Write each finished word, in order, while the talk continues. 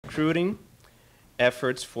recruiting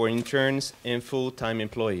efforts for interns and full-time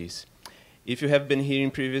employees. If you have been here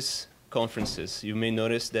in previous conferences, you may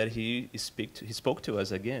notice that he spoke to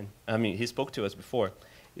us again. I mean, he spoke to us before.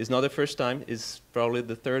 It's not the first time. It's probably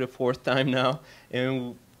the third or fourth time now.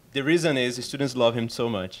 And the reason is the students love him so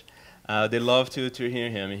much. They love to hear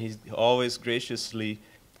him. And he's always graciously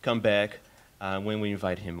come back when we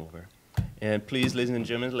invite him over. And please, ladies and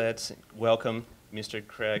gentlemen, let's welcome Mr.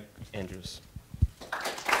 Craig Andrews.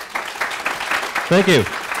 Thank you.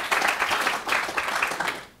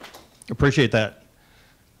 Appreciate that.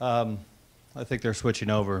 I think they're switching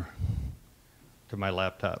over to my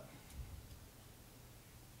laptop.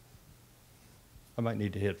 I might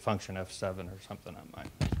need to hit function F7 or something on mine.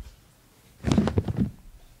 Yeah, there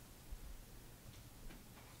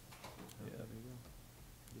you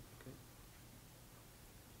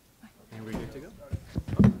go. And we're good to go?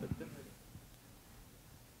 There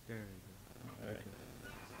you go. All right.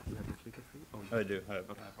 You have the clicker for you? I do.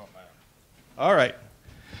 All right.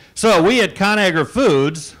 So we at ConAgra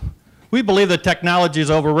Foods, we believe that technology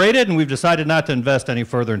is overrated, and we've decided not to invest any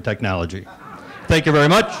further in technology. Thank you very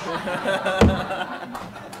much.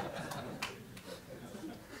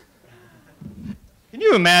 Can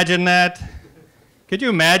you imagine that? Could you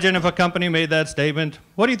imagine if a company made that statement?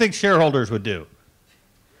 What do you think shareholders would do?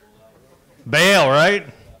 Bail, right?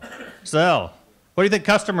 Sell. What do you think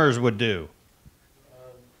customers would do?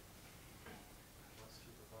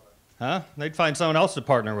 Huh? They'd find someone else to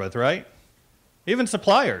partner with, right? Even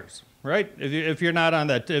suppliers, right? If you're not on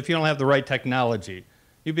that, if you don't have the right technology,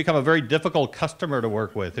 you become a very difficult customer to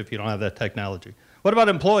work with if you don't have that technology. What about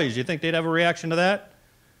employees? You think they'd have a reaction to that?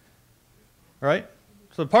 Right?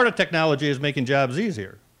 So part of technology is making jobs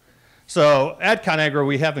easier. So at ConAgra,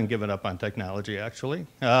 we haven't given up on technology, actually.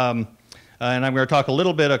 And I'm going to talk a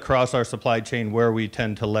little bit across our supply chain where we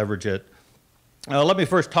tend to leverage it. Let me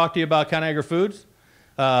first talk to you about ConAgra Foods.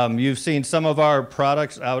 You've seen some of our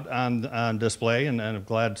products out on display, and I'm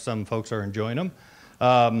glad some folks are enjoying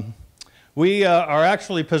them. We are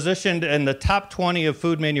actually positioned in the top 20 of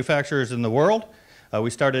food manufacturers in the world. We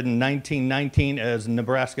started in 1919 as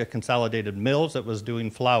Nebraska Consolidated Mills that was doing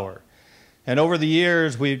flour. And over the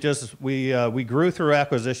years, we grew through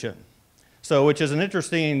acquisition, so which is an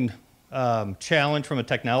interesting challenge from a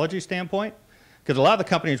technology standpoint, because a lot of the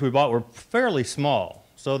companies we bought were fairly small.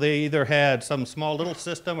 So they either had some small little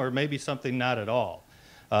system or maybe something not at all.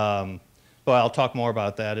 But I'll talk more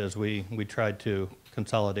about that as we tried to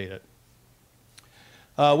consolidate it.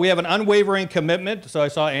 We have an unwavering commitment. So I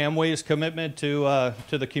saw Amway's commitment to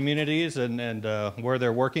the communities and where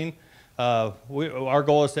they're working. Our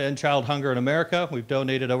goal is to end child hunger in America. We've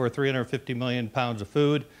donated over 350 million pounds of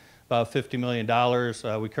food, about $50 million.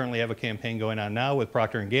 We currently have a campaign going on now with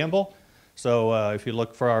Procter & Gamble. So if you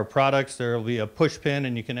look for our products, there will be a push pin,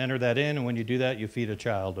 and you can enter that in, and when you do that, you feed a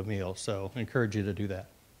child a meal. So I encourage you to do that.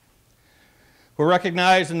 We're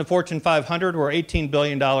recognized in the Fortune 500. We're $18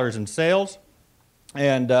 billion in sales,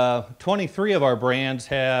 and 23 of our brands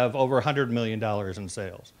have over $100 million in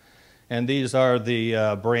sales. And these are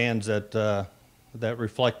the brands that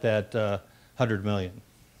reflect that $100 million.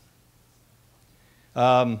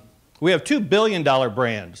 We have $2 billion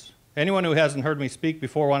brands. Anyone who hasn't heard me speak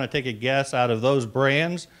before want to take a guess out of those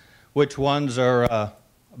brands, which ones are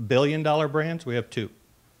billion-dollar brands? We have two.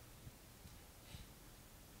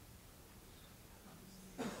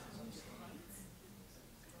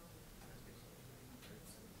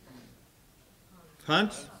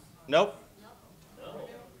 Hunt's? Nope.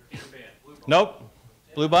 Nope.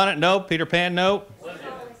 Blue Bonnet? Nope. Peter Pan? Nope.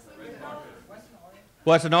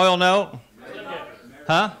 Western Oil? No.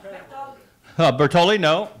 Huh? Bertolli?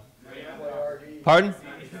 No. Pardon?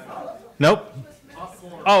 Nope.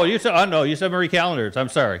 Oh, you said, no, you said Marie Callender's. I'm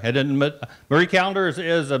sorry. I didn't. Marie Callender's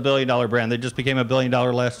is a billion-dollar brand. They just became a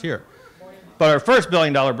billion-dollar last year. But our first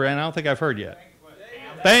billion-dollar brand, I don't think I've heard yet.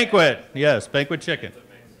 Banquet. Yes, Banquet Chicken.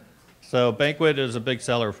 So Banquet is a big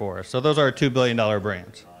seller for us. So those are our $2 billion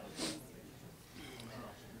brands.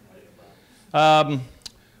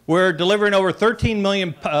 We're delivering over 13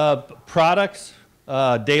 million products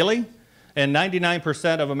daily. And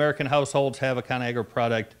 99% of American households have a ConAgra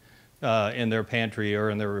product in their pantry or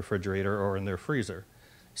in their refrigerator or in their freezer.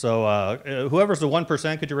 So whoever's the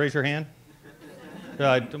 1%, could you raise your hand?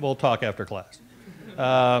 We'll talk after class.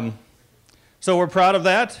 So we're proud of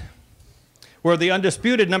that. We're the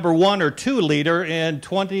undisputed number 1 or 2 leader in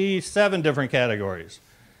 27 different categories.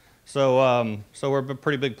 So, so we're a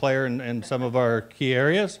pretty big player in some of our key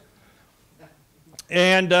areas.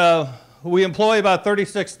 And we employ about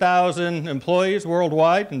 36,000 employees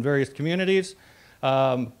worldwide in various communities.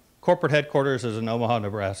 Corporate headquarters is in Omaha,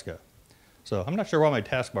 Nebraska. So I'm not sure why my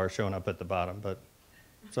taskbar is showing up at the bottom, but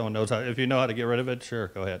someone knows how. If you know how to get rid of it, sure,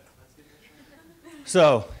 go ahead.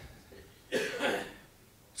 So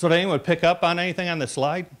did anyone pick up on anything on the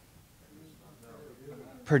slide?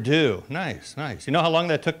 Purdue, nice, nice. You know how long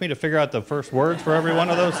that took me to figure out the first words for every one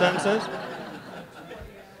of those sentences?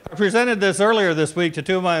 I presented this earlier this week to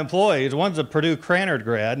two of my employees. One's a Purdue Krannert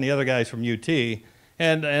grad, and the other guy's from UT.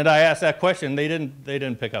 And I asked that question. They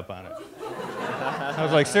didn't pick up on it. I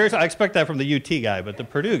was like, seriously, I expect that from the UT guy, but the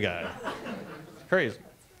Purdue guy, it's crazy.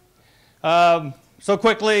 So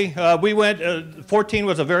quickly, we went. 14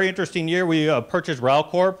 was a very interesting year. We purchased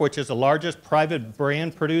Ralcorp, which is the largest private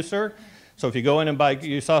brand producer. So if you go in and buy,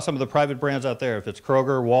 you saw some of the private brands out there. If it's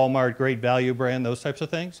Kroger, Walmart, Great Value brand, those types of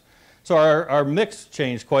things. So our mix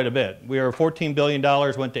changed quite a bit. We were $14 billion,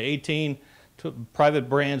 went to 18. Private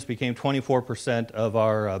brands became 24% of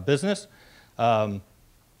our business.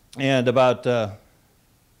 And about,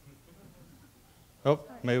 oh,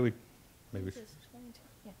 maybe.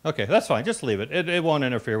 Okay, that's fine. Just leave it. It won't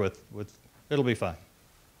interfere with, it'll be fine.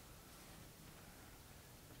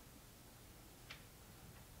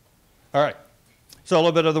 All right. So a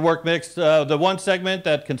little bit of the work mix. The one segment,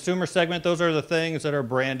 that consumer segment, those are the things that are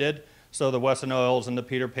branded. So the Wesson Oils and the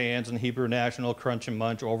Peter Pans and Hebrew National, Crunch and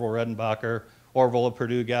Munch, Orville Redenbacher, Orville a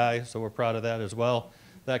Purdue guy, so we're proud of that as well,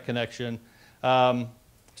 that connection.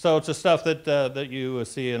 So it's the stuff that you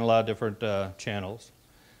see in a lot of different channels.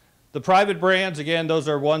 The private brands, again, those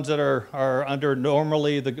are ones that are under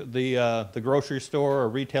normally the grocery store or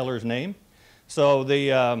retailer's name. So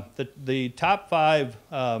the top 5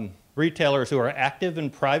 retailers who are active in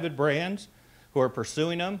private brands, who are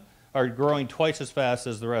pursuing them, are growing twice as fast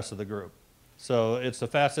as the rest of the group. So it's the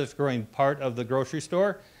fastest growing part of the grocery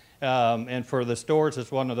store, and for the stores, it's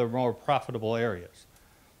one of the more profitable areas.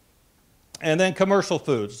 And then commercial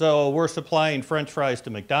foods. So we're supplying French fries to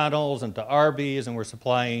McDonald's and to Arby's, and we're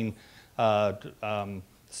supplying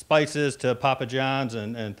spices to Papa John's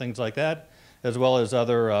and things like that, as well as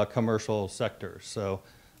other commercial sectors. So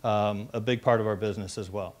a big part of our business as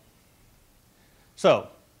well. So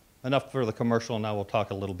enough for the commercial. Now we'll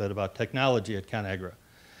talk a little bit about technology at ConAgra.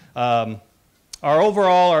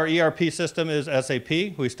 Our ERP system is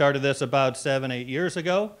SAP. We started this about 7-8 years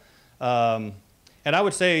ago. And I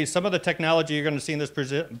would say some of the technology you're going to see in this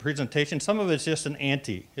presentation, some of it's just an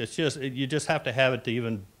ante. It's just, you just have to have it to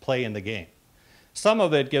even play in the game. Some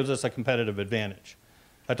of it gives us a competitive advantage.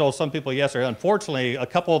 I told some people yesterday, unfortunately, a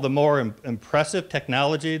couple of the more impressive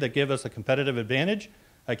technology that give us a competitive advantage,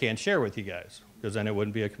 I can't share with you guys, because then it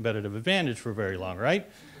wouldn't be a competitive advantage for very long, right?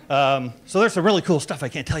 So there's some really cool stuff I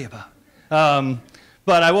can't tell you about.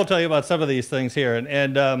 But I will tell you about some of these things here.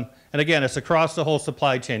 And again, it's across the whole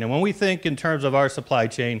supply chain. And when we think in terms of our supply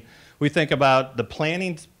chain, we think about the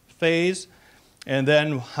planning phase, and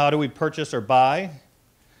then how do we purchase or buy?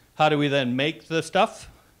 How do we then make the stuff?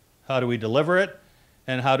 How do we deliver it?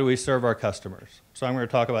 And how do we serve our customers? So I'm going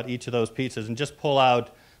to talk about each of those pieces and just pull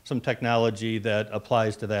out some technology that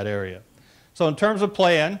applies to that area. So in terms of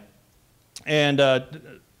plan, and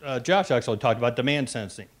Josh actually talked about demand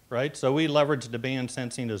sensing, right? So we leverage demand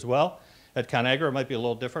sensing as well. At ConAgra, it might be a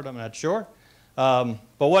little different, I'm not sure. But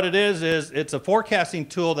what it is it's a forecasting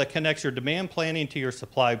tool that connects your demand planning to your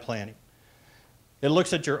supply planning. It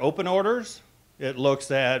looks at your open orders, it looks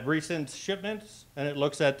at recent shipments, and it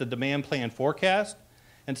looks at the demand plan forecast,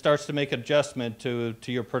 and starts to make adjustment to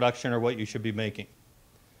your production or what you should be making.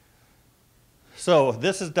 So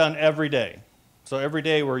this is done every day. So every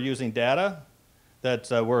day we're using data that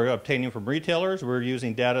we're obtaining from retailers. We're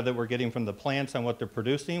using data that we're getting from the plants on what they're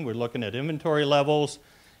producing. We're looking at inventory levels,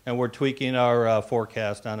 and we're tweaking our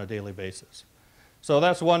forecast on a daily basis. So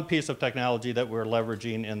that's one piece of technology that we're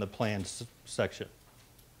leveraging in the plans section.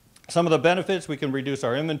 Some of the benefits, we can reduce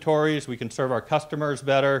our inventories, we can serve our customers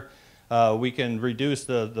better, we can reduce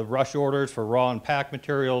the rush orders for raw and pack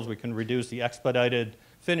materials, we can reduce the expedited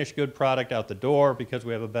finished good product out the door because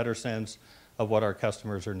we have a better sense of what our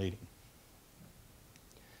customers are needing.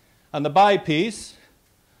 On the buy piece,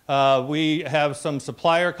 we have some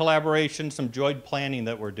supplier collaboration, some joint planning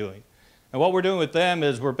that we're doing. And what we're doing with them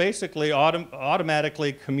is we're basically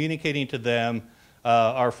automatically communicating to them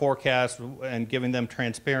our forecast and giving them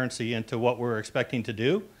transparency into what we're expecting to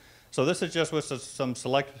do. So this is just with some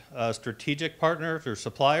select strategic partners or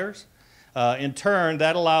suppliers. In turn,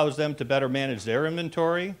 that allows them to better manage their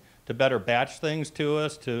inventory, to better batch things to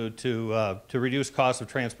us, to reduce costs of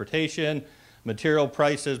transportation. Material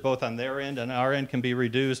prices, both on their end and our end, can be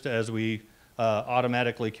reduced as we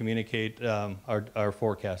automatically communicate our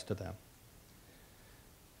forecast to them.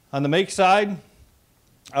 On the make side,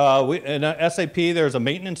 in SAP, there's a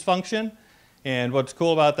maintenance function, And what's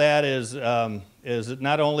cool about that is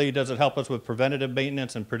not only does it help us with preventative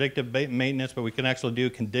maintenance and predictive maintenance, but we can actually do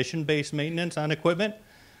condition-based maintenance on equipment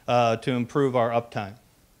to improve our uptime.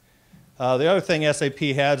 The other thing SAP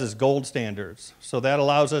has is gold standards. So that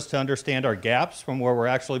allows us to understand our gaps from where we're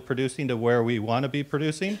actually producing to where we want to be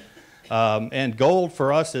producing. And gold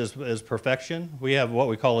for us is perfection. We have what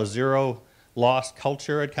we call a zero loss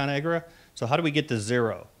culture at ConAgra. So how do we get to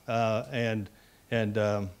zero? And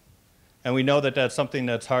we know that that's something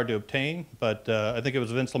that's hard to obtain, but I think it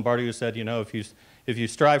was Vince Lombardi who said, you know, if you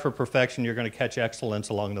strive for perfection, you're going to catch excellence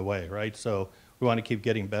along the way, right? So we want to keep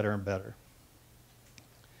getting better and better.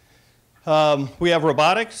 We have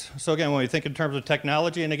robotics. So again, when we think in terms of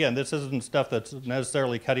technology, and again, this isn't stuff that's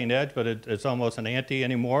necessarily cutting edge, but it's almost an ante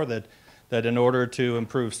anymore that in order to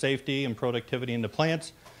improve safety and productivity in the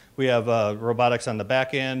plants, we have robotics on the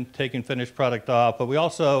back end, taking finished product off, but we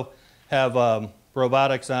also have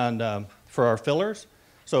robotics on for our fillers.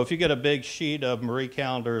 So if you get a big sheet of Marie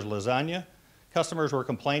Callender's lasagna, customers were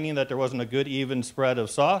complaining that there wasn't a good even spread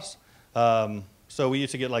of sauce. So we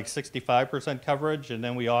used to get like 65% coverage, and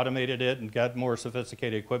then we automated it and got more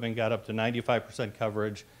sophisticated equipment, got up to 95%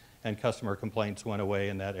 coverage, and customer complaints went away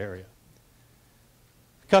in that area.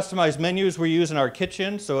 Customized menus we use in our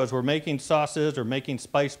kitchen, so as we're making sauces or making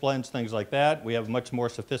spice blends, things like that, we have a much more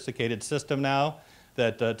sophisticated system now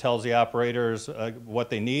that tells the operators what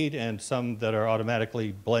they need, and some that are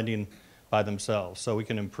automatically blending by themselves, so we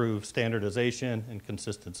can improve standardization and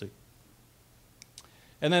consistency.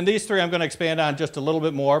 And then these three I'm going to expand on just a little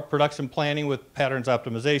bit more: production planning with patterns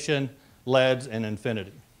optimization, LEDs, and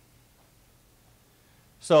Infinity.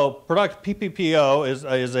 So PPPO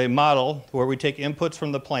is a model where we take inputs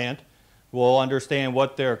from the plant. We'll understand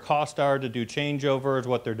what their costs are to do changeovers,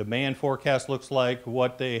 what their demand forecast looks like,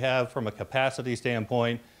 what they have from a capacity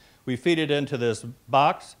standpoint. We feed it into this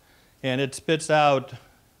box, and it spits out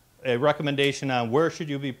a recommendation on where should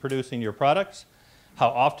you be producing your products, how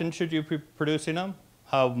often should you be producing them,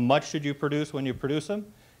 how much should you produce when you produce them,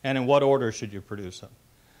 and in what order should you produce them.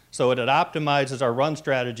 So it optimizes our run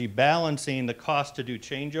strategy, balancing the cost to do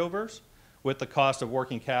changeovers with the cost of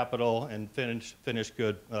working capital and finished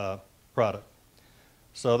good product.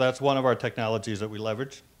 So that's one of our technologies that we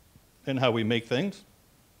leverage in how we make things.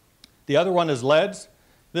 The other one is LEDs.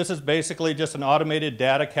 This is basically just an automated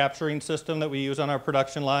data capturing system that we use on our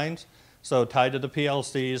production lines. So tied to the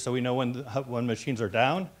PLCs, so we know when machines are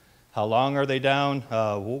down, how long are they down,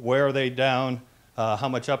 where are they down, how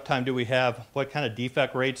much uptime do we have, what kind of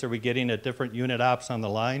defect rates are we getting at different unit ops on the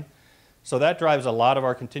line. So that drives a lot of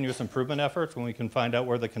our continuous improvement efforts when we can find out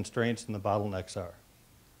where the constraints and the bottlenecks are.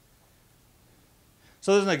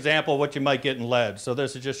 So this is an example of what you might get in LED. So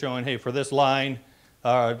this is just showing, hey, for this line,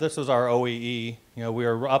 this was our OEE. You know, we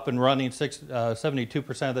were up and running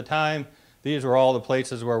 72% of the time. These were all the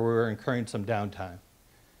places where we were incurring some downtime.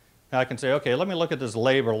 Now I can say, okay, let me look at this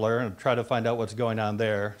labeler and try to find out what's going on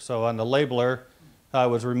there. So on the labeler, I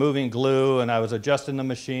was removing glue and I was adjusting the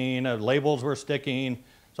machine. Labels were sticking,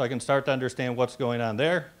 so I can start to understand what's going on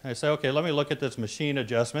there. I say, okay, let me look at this machine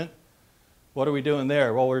adjustment. What are we doing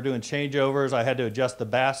there? Well, we're doing changeovers. I had to adjust the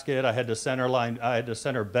basket. I had to center line. I had to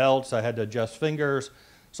center belts. I had to adjust fingers.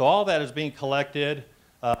 So all that is being collected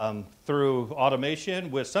through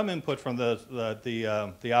automation with some input from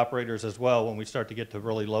the operators as well when we start to get to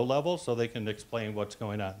really low levels, so they can explain what's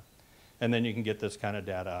going on. And then you can get this kind of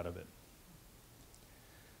data out of it.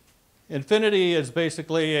 Infinity is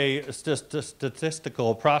basically a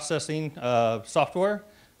statistical processing software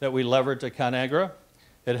that we leverage at ConAgra.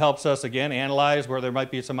 It helps us, again, analyze where there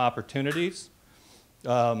might be some opportunities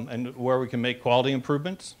and where we can make quality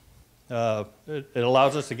improvements. It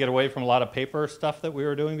allows us to get away from a lot of paper stuff that we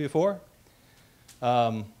were doing before.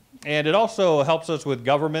 And it also helps us with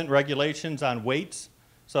government regulations on weights.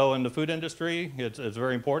 So in the food industry, it's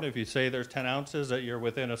very important if you say there's 10 ounces that you're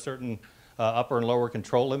within a certain upper and lower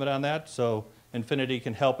control limit on that. So Infinity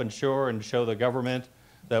can help ensure and show the government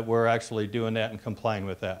that we're actually doing that and complying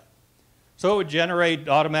with that. So it would generate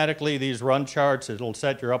automatically these run charts. It'll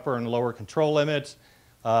set your upper and lower control limits.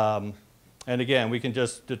 And again, we can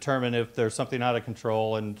just determine if there's something out of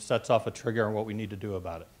control and sets off a trigger on what we need to do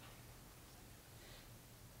about it.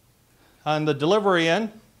 On the delivery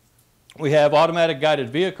end, we have automatic guided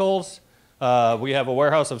vehicles. We have a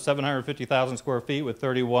warehouse of 750,000 square feet with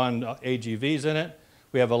 31 AGVs in it.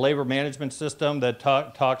 We have a labor management system that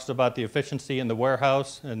talks about the efficiency in the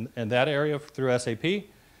warehouse and that area through SAP.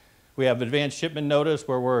 We have advanced shipment notice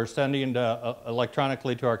where we're sending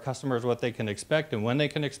electronically to our customers what they can expect and when they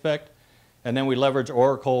can expect. And then we leverage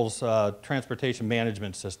Oracle's transportation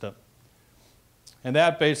management system. And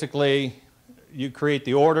that basically you create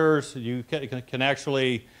the orders, you can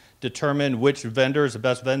actually determine which vendor is the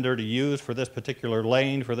best vendor to use for this particular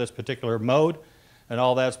lane, for this particular mode, and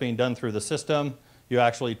all that's being done through the system. You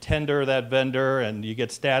actually tender that vendor and you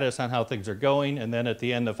get status on how things are going, and then at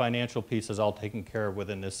the end the financial piece is all taken care of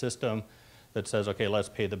within this system that says, okay, let's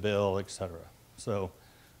pay the bill, etc. So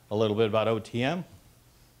a little bit about OTM.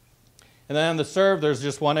 And then on the serve, there's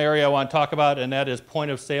just one area I want to talk about, and that is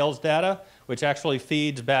point of sales data, which actually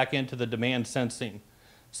feeds back into the demand sensing.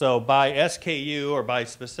 So by SKU or by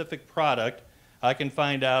specific product, I can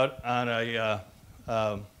find out on a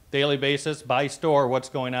daily basis by store what's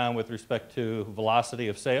going on with respect to velocity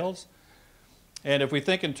of sales. And if we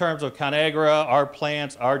think in terms of ConAgra, our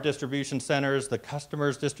plants, our distribution centers, the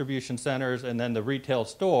customers' distribution centers, and then the retail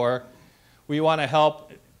store, we want to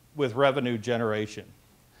help with revenue generation.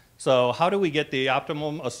 So how do we get the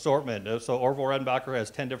optimum assortment? So Orville Redenbacher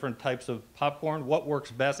has 10 different types of popcorn. What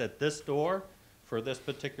works best at this store for this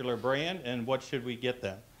particular brand, and what should we get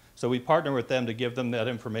them? So we partner with them to give them that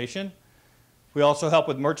information. We also help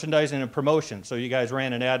with merchandising and promotion. So you guys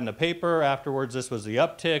ran an ad in the paper. Afterwards, this was the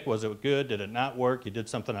uptick. Was it good? Did it not work? You did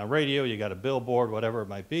something on radio. You got a billboard, whatever it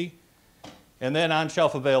might be. And then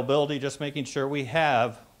on-shelf availability, just making sure we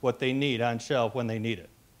have what they need on shelf when they need it.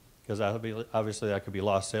 Because obviously that could be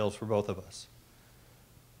lost sales for both of us.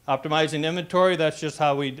 Optimizing inventory, that's just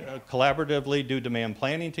how we collaboratively do demand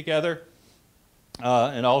planning together.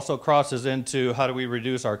 And also crosses into how do we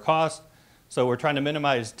reduce our cost. So we're trying to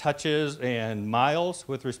minimize touches and miles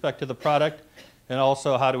with respect to the product, and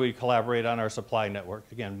also how do we collaborate on our supply network.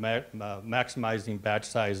 Again, maximizing batch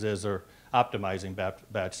sizes or optimizing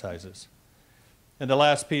batch sizes. And the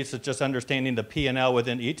last piece is just understanding the P&L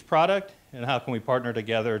within each product, and how can we partner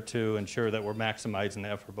together to ensure that we're maximizing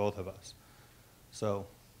that for both of us. So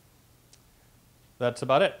that's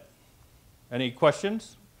about it. Any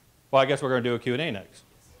questions? Well, I guess we're going to do a Q&A next.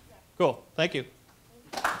 Cool. Thank you.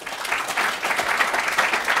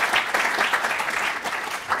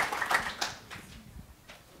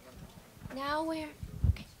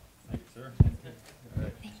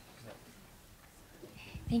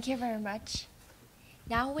 Thank you very much.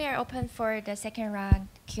 Now we are open for the second round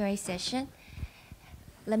QA session.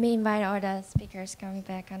 Let me invite all the speakers coming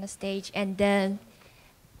back on the stage, and then,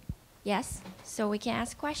 yes, so we can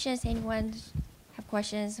ask questions. Anyone have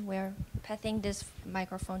questions? We're passing this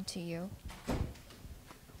microphone to you.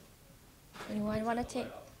 Anyone want to take?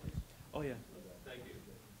 Oh, yeah. Thank you.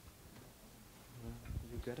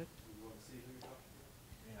 You got it?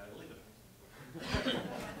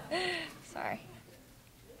 Sorry.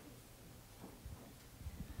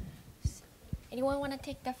 Anyone want to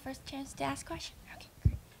take the first chance to ask a question? Okay,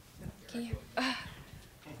 great. Can you? I'm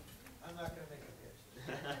not going to make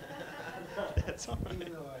a pitch. That's all right.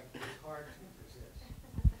 Even though it's hard to resist.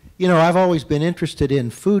 You know, I've always been interested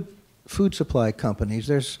in food supply companies.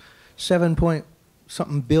 There's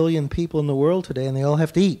 7-point-something billion people in the world today, and they all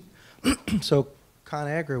have to eat. So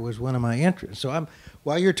ConAgra was one of my interests. So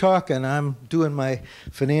while you're talking, I'm doing my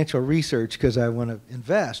financial research because I want to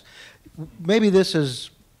invest. Maybe this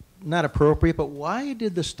is not appropriate, but why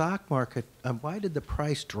did the stock market, why did the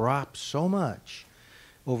price drop so much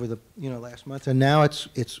over the last month? And now it's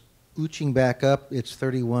ooching back up. It's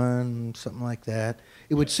 31, something like that.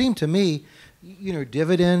 It would seem to me,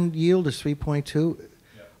 dividend yield is 3.2.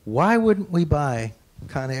 Yeah. Why wouldn't we buy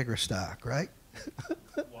ConAgra stock, right?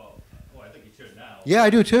 Well, I think you should now. Yeah,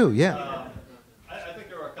 I do too. Yeah. I think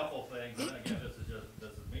there are a couple of things. And again, this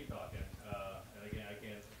is me talking. And again, I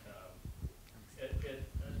can't.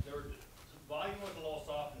 Volume was a little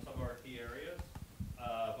soft in some of our key areas,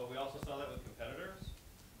 but we also saw that with competitors.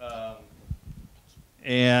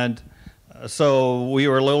 So we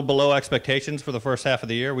were a little below expectations for the first half of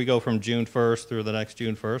the year. We go from June 1st through the next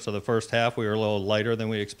June 1st. So the first half we were a little lighter than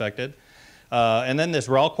we expected. And then this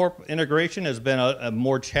RALCorp integration has been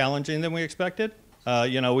more challenging than we expected.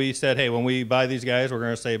 We said, hey, when we buy these guys, we're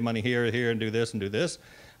going to save money here, and do this and do this.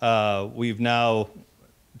 We've now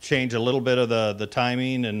changed a little bit of the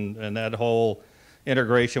timing, and that whole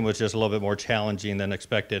integration was just a little bit more challenging than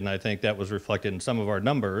expected. And I think that was reflected in some of our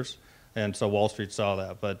numbers. And so Wall Street saw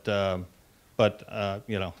that. But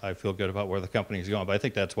I feel good about where the company's going. But I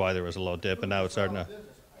think that's why there was a low dip, and now it's starting to.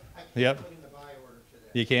 Yep.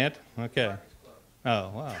 You can't? Okay. Oh,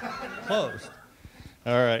 wow. Closed.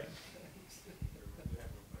 All right.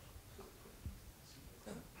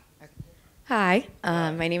 Hi,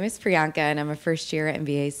 my name is Priyanka, and I'm a first-year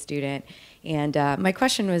MBA student. And my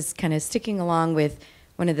question was kind of sticking along with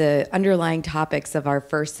one of the underlying topics of our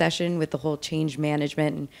first session with the whole change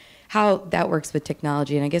management and how that works with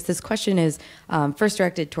technology. And I guess this question is first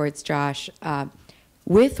directed towards Josh.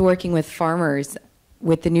 with working with farmers,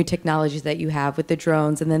 with the new technologies that you have, with the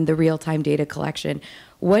drones and then the real-time data collection,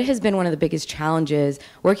 what has been one of the biggest challenges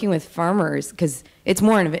working with farmers, because it's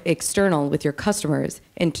more external with your customers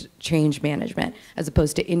in change management as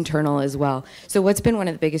opposed to internal as well. So what's been one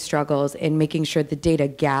of the biggest struggles in making sure the data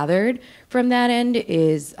gathered from that end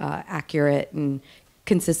is accurate and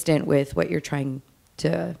consistent with what you're trying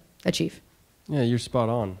to achieve? Yeah, you're spot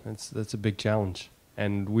on. That's a big challenge,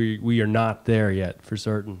 and we are not there yet for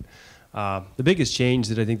certain. The biggest change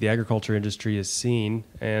that I think the agriculture industry has seen,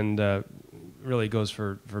 and really goes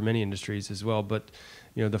for many industries as well, but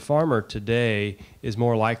the farmer today is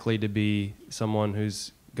more likely to be someone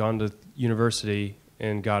who's gone to university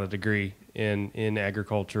and got a degree in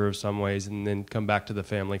agriculture of some ways, and then come back to the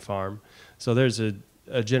family farm. So there's a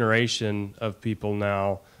generation of people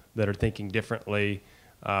now that are thinking differently.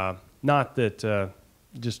 Not that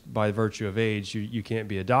just by virtue of age you can't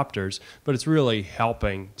be adopters, but it's really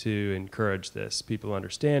helping to encourage this. People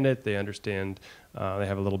understand it. They understand. They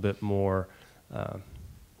have a little bit more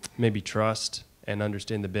maybe trust and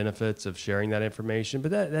understand the benefits of sharing that information.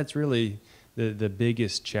 But that's really the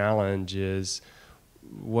biggest challenge is,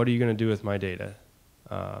 what are you going to do with my data?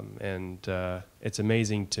 And it's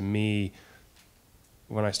amazing to me,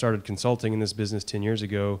 when I started consulting in this business 10 years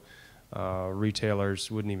ago,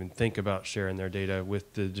 retailers wouldn't even think about sharing their data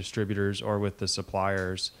with the distributors or with the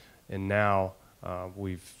suppliers. And now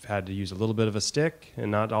we've had to use a little bit of a stick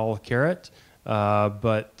and not all a carrot.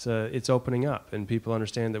 But it's opening up, and people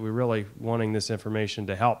understand that we're really wanting this information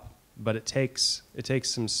to help. But it takes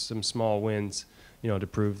some small wins, to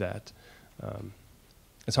prove that.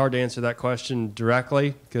 It's hard to answer that question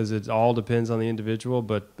directly because it all depends on the individual.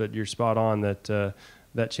 But you're spot on that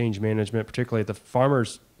that change management, particularly at the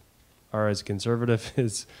farmers, are as conservative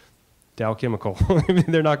as Dow Chemical.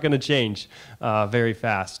 They're not going to change very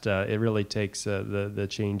fast. It really takes the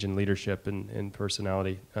change in leadership and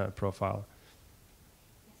personality profile.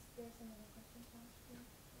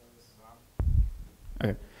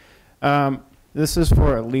 Okay. This is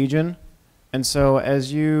for Legion. And so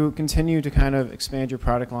as you continue to kind of expand your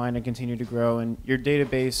product line and continue to grow, and your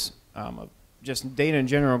database of just data in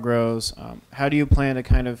general grows, how do you plan to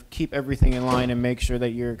kind of keep everything in line and make sure that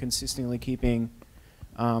you're consistently keeping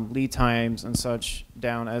lead times and such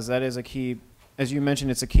down, as that is a key, as you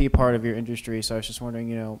mentioned, it's a key part of your industry. So I was just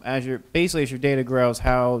wondering, as your data grows,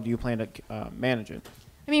 how do you plan to manage it?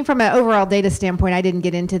 I mean, from an overall data standpoint, I didn't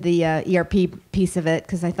get into the ERP piece of it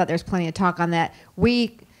because I thought there's plenty of talk on that.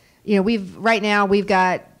 Right now we've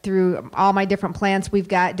got, through all my different plants, we've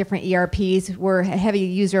got different ERPs. We're a heavy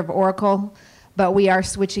user of Oracle, but we are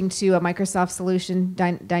switching to a Microsoft solution,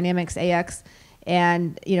 Dynamics AX.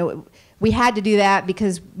 And, we had to do that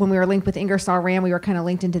because when we were linked with Ingersoll Rand, we were kind of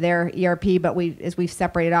linked into their ERP, but as we've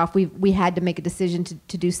separated off, we had to make a decision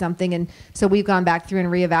to do something. And so we've gone back through and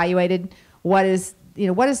reevaluated what is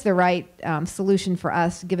the right solution for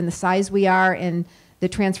us, given the size we are and the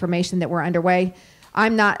transformation that we're underway.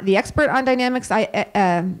 I'm not the expert on Dynamics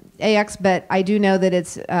AX, but I do know that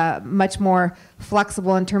it's much more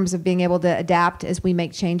flexible in terms of being able to adapt as we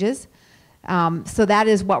make changes. So that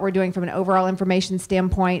is what we're doing from an overall information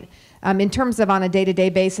standpoint. In terms of on a day-to-day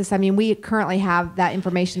basis, I mean, we currently have that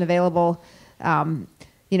information available, on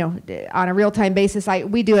a real-time basis.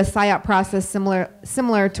 We do a SIOP process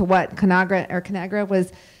similar to what ConAgra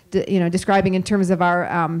was, describing in terms of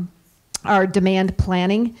our demand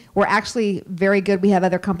planning. We're actually very good. We have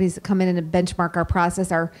other companies that come in and benchmark our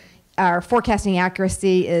process. Our forecasting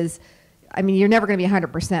accuracy is, I mean, you're never going to be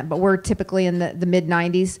 100%, but we're typically in the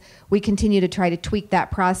mid-90s. We continue to try to tweak that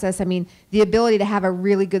process. I mean, the ability to have a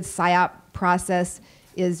really good SIOP process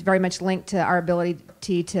is very much linked to our ability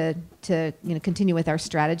to continue with our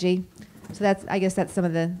strategy. So I guess that's some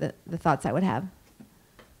of the thoughts I would have.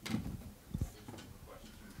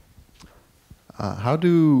 How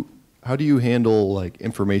do you handle like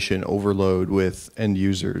information overload with end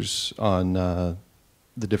users on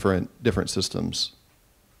the different systems?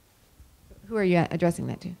 Who are you addressing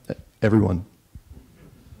that to? Everyone.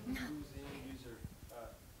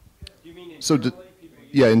 So,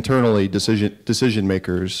 internally, decision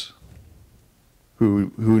makers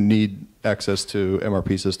who need access to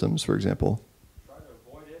MRP systems, for example. Try to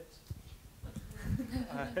avoid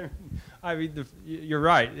it. I mean, you're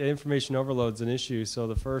right. Information overload's an issue. So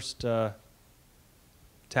the first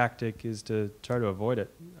tactic is to try to avoid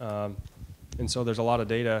it. And so there's a lot of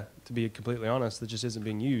data, to be completely honest, that just isn't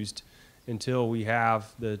being used until we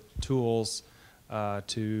have the tools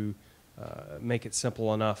to make it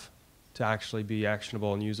simple enough to actually be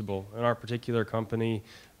actionable and usable. In our particular company,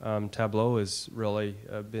 Tableau has really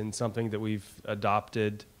been something that we've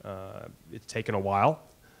adopted. It's taken a while,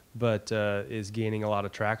 but is gaining a lot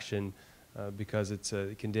of traction because it's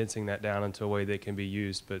condensing that down into a way that can be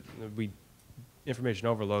used. But information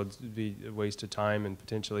overloads would be a waste of time and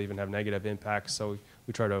potentially even have negative impacts, so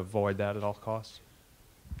we try to avoid that at all costs.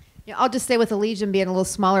 Yeah, I'll just say with the Legion being a little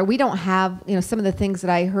smaller, we don't have, some of the things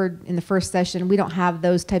that I heard in the first session, we don't have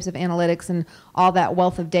those types of analytics and all that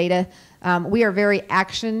wealth of data. We are very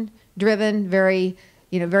action driven, very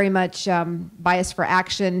much biased for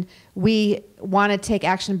action. We want to take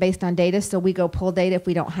action based on data, so we go pull data if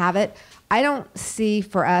we don't have it. I don't see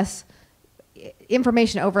for us,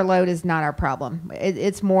 information overload is not our problem.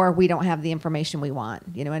 It's more we don't have the information we want,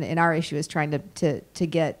 and our issue is trying to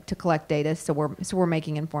collect data, so we're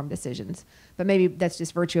making informed decisions. But maybe that's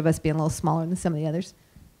just virtue of us being a little smaller than some of the others.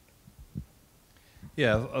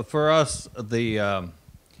 Yeah, for us, we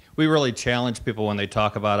really challenge people when they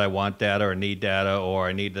talk about I want data or need data or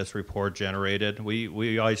I need this report generated.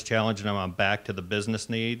 We always challenge them on back to the business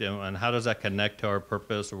need and how does that connect to our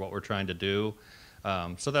purpose or what we're trying to do.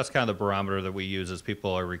 So that's kind of the barometer that we use as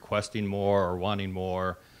people are requesting more or wanting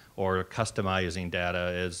more or customizing data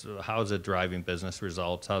is how is it driving business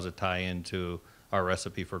results? How does it tie into our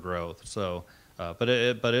recipe for growth? So, but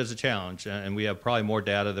it is a challenge, and we have probably more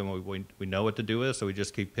data than we know what to do with, so we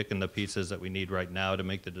just keep picking the pieces that we need right now to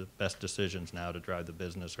make the best decisions now to drive the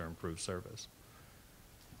business or improve service.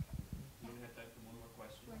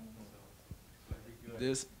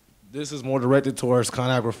 This is more directed towards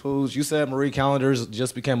ConAgra Foods. You said Marie Callender's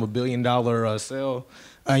just became $1 billion sale.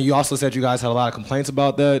 And you also said you guys had a lot of complaints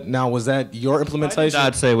about that. Now, was that your implementation? I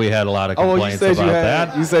did not say we had a lot of complaints about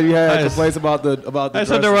that. You said you had complaints about the I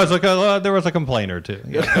said there was a complaint or two.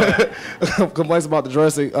 Yeah. Complaints about the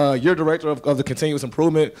dressing. Your director of the continuous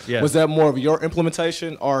improvement, yes. Was that more of your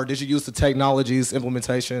implementation, or did you use the technology's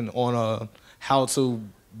implementation on how to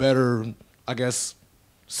better, I guess,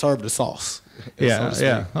 serve the sauce? Yeah, so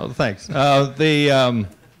yeah. Oh, thanks.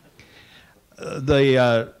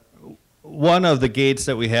 One of the gates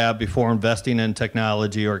that we have before investing in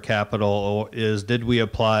technology or capital is did we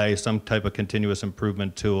apply some type of continuous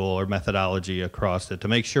improvement tool or methodology across it to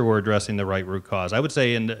make sure we're addressing the right root cause. I would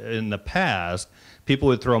say in the past, people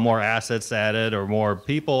would throw more assets at it or more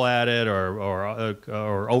people at it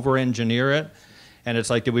or over-engineer it. And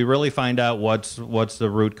it's like, did we really find out what's the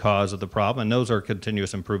root cause of the problem? And those are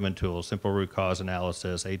continuous improvement tools, simple root cause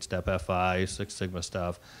analysis, 8-step FI, Six Sigma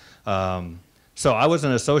stuff. So I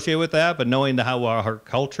wasn't associated with that, but knowing how our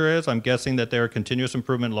culture is, I'm guessing that their continuous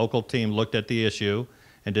improvement local team looked at the issue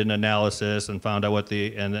and did an analysis and found out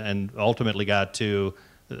and ultimately got to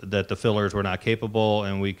that the fillers were not capable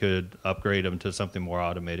and we could upgrade them to something more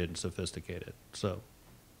automated and sophisticated. So,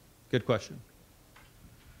 good question.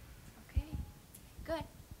 Okay, good.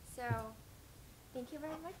 So, thank you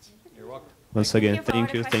very much. You're welcome. Once again,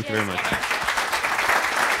 thank you very much.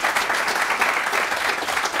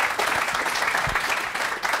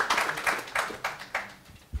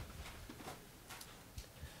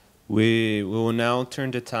 We will now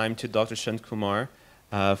turn the time to Dr. Shant Kumar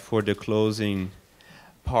for the closing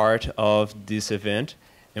part of this event.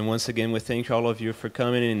 And once again, we thank all of you for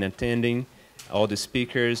coming and attending, all the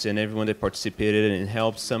speakers and everyone that participated and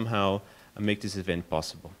helped somehow make this event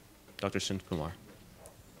possible. Dr. Shant Kumar.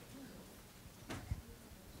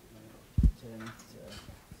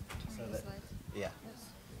 Yeah.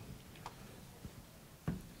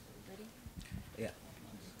 Yeah.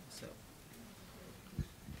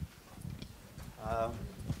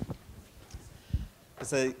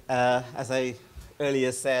 So, as I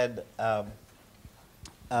earlier said,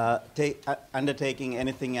 undertaking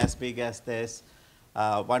anything as big as this,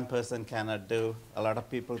 one person cannot do. A lot of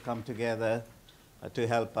people come together to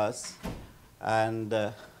help us. And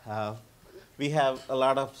we have a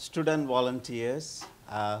lot of student volunteers.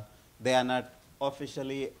 They are not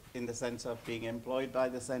officially in the sense of being employed by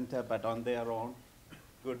the center, but on their own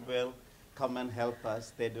goodwill, come and help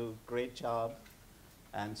us. They do a great job.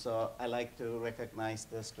 And so I like to recognize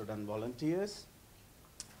the student volunteers.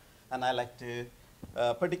 And I like to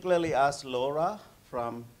particularly ask Laura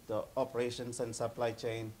from the Operations and Supply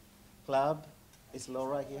Chain Club. Is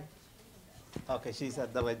Laura here? Okay, she's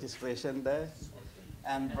at the registration there.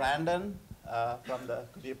 And Brandon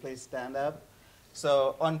could you please stand up?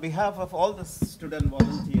 So on behalf of all the student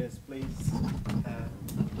volunteers, please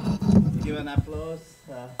give an applause.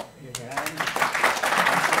 Your hand.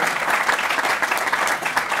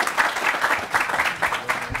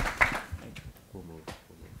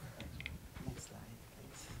 Next slide,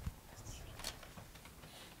 please.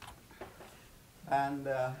 And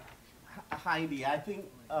Heidi, I think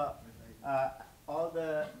all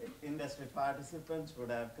the industry participants would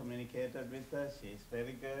have communicated with her. She's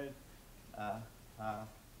very good. I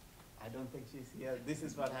don't think she's here. This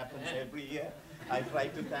is what happens every year. I try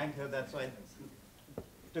to thank her. That's why I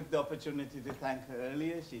took the opportunity to thank her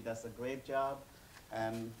earlier. She does a great job.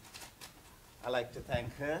 And I'd like to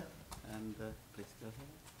thank her. And please go ahead.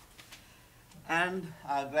 And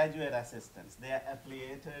our graduate assistants. They are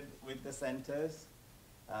affiliated with the centers.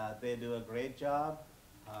 They do a great job.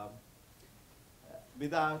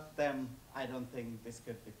 Without them, I don't think this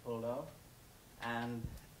could be pulled off.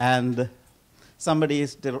 And somebody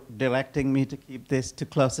is directing me to keep this too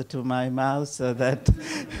closer to my mouth so that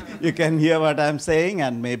you can hear what I'm saying,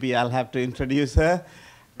 and maybe I'll have to introduce her.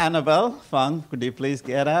 Annabelle Fung, could you please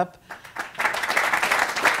get up?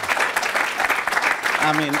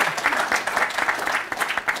 I mean,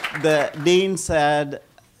 the dean said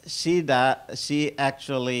she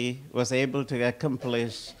actually was able to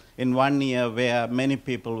accomplish in 1 year where many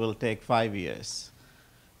people will take 5 years.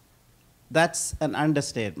 That's an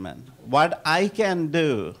understatement. What I can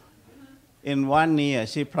do in 1 year,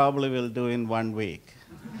 she probably will do in 1 week.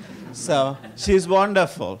 So she's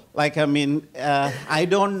wonderful. Like, I mean, I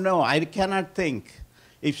don't know. I cannot think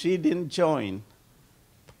if she didn't join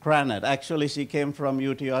Granite. Actually, she came from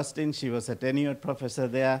UT Austin. She was a tenured professor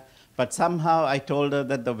there. But somehow I told her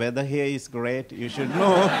that the weather here is great. You should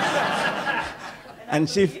move. and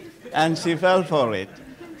she fell for it.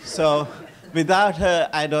 So without her,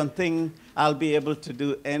 I don't think I'll be able to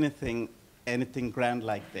do anything grand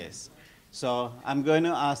like this. So I'm going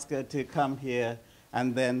to ask her to come here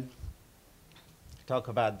and then talk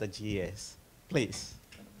about the GS. Please.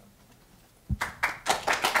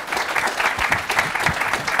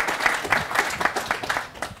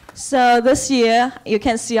 So this year, you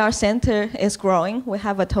can see our center is growing. We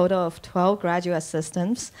have a total of 12 graduate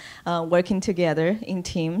assistants working together in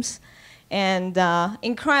teams. And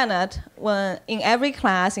in Granite, in every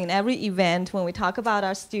class, in every event, when we talk about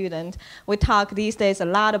our student, we talk these days a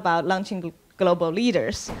lot about launching global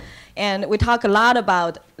leaders. And we talk a lot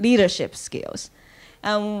about leadership skills.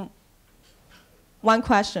 One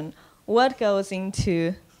question, what goes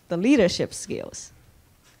into the leadership skills?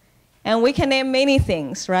 And we can name many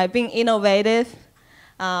things, right? Being innovative,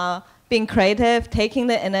 being creative, taking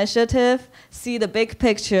the initiative, see the big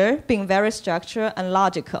picture, being very structured and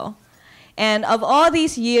logical. And of all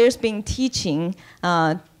these years being teaching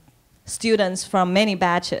students from many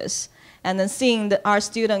batches, and then seeing our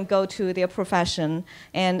students go to their profession,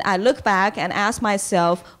 and I look back and ask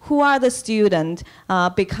myself, who are the students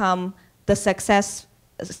become the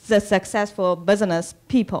successful business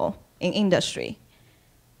people in industry?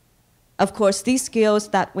 Of course, these skills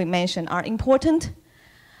that we mentioned are important,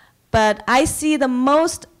 but I see the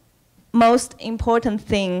most important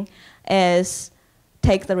thing is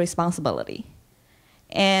take the responsibility.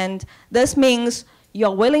 And this means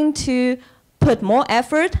you're willing to put more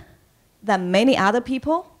effort than many other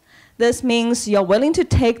people. This means you're willing to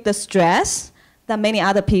take the stress than many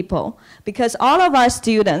other people. Because all of our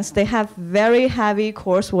students, they have very heavy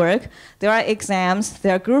coursework. There are exams,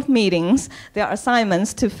 there are group meetings, there are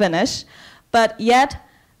assignments to finish. But yet,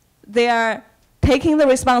 they are taking the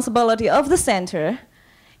responsibility of the center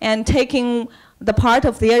and taking the part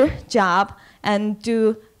of their job and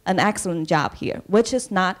do an excellent job here, which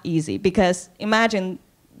is not easy. Because imagine,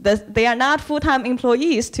 they are not full-time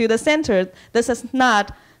employees to the center. This is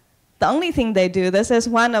not the only thing they do. This is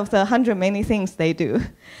one of the 100 many things they do.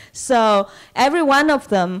 So every one of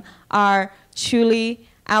them are truly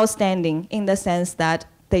outstanding in the sense that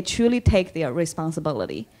they truly take their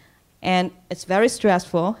responsibility. And it's very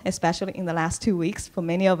stressful, especially in the last 2 weeks for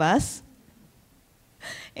many of us.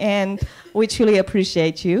 And we truly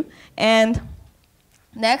appreciate you. And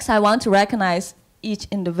next, I want to recognize each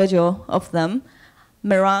individual of them.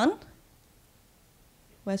 Miran.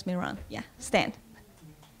 Where's Miran? Yeah, stand.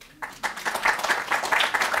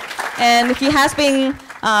 And he has been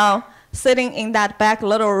sitting in that back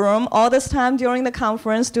little room all this time during the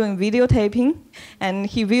conference doing videotaping. And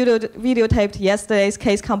he videotaped yesterday's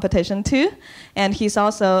case competition too. And he's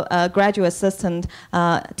also a graduate assistant,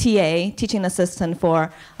 TA, teaching assistant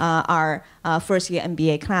for our first year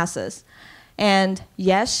MBA classes. And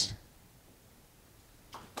Yesh.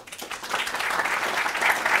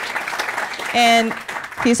 And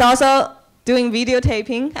he's also doing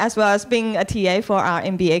videotaping as well as being a TA for our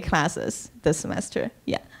MBA classes this semester.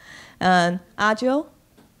 Yeah. And Ajo.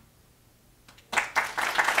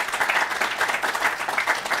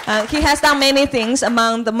 He has done many things.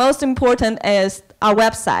 Among the most important is our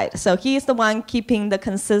website. So he is the one keeping the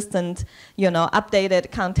consistent,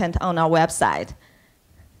 updated content on our website.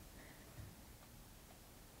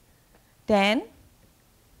 Dan?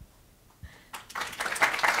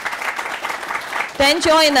 Dan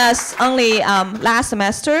joined us only last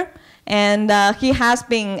semester, and he has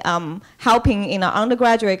been helping in our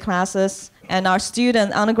undergraduate classes, and our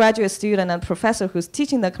undergraduate student and professor who's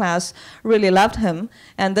teaching the class really loved him.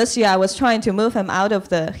 And this year I was trying to move him out of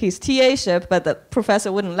his TA-ship, but the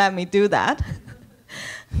professor wouldn't let me do that.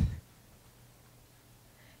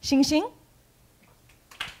 Xingxing?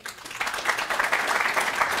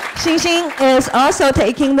 Xingxing is also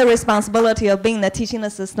taking the responsibility of being the teaching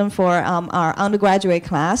assistant for our undergraduate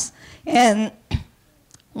class. And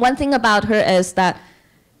one thing about her is that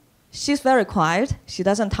she's very quiet. She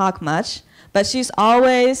doesn't talk much, but she's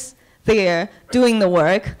always there doing the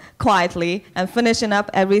work quietly and finishing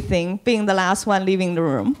up everything, being the last one leaving the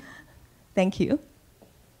room. Thank you.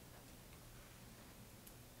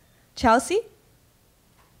 Chelsea?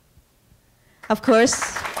 Of course.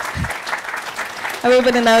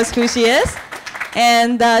 Everybody knows who she is.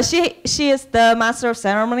 And she is the master of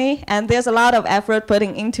ceremony, and there's a lot of effort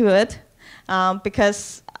putting into it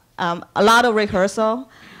because a lot of rehearsal,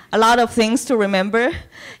 a lot of things to remember.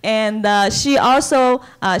 And she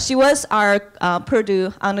was our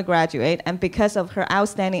Purdue undergraduate, and because of her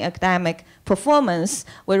outstanding academic performance,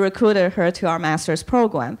 we recruited her to our master's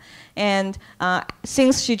program. And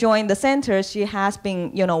since she joined the center, she has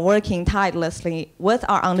been working tirelessly with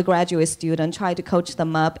our undergraduate students, trying to coach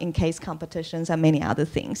them up in case competitions and many other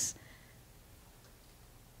things.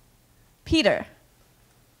 Peter.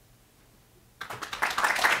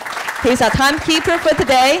 He's our timekeeper for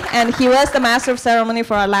today, and he was the master of ceremony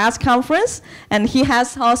for our last conference, and he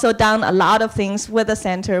has also done a lot of things with the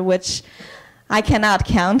center, which I cannot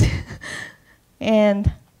count.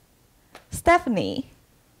 And Stephanie.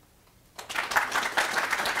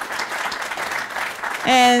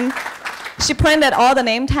 And she printed all the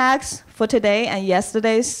name tags for today and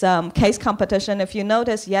yesterday's case competition. If you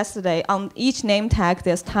notice yesterday, on each name tag,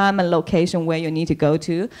 there's time and location where you need to go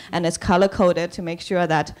to, and it's color-coded to make sure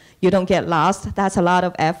that you don't get lost. That's a lot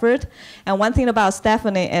of effort. And one thing about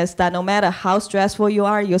Stephanie is that no matter how stressful you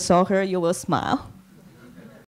are, you saw her, you will smile.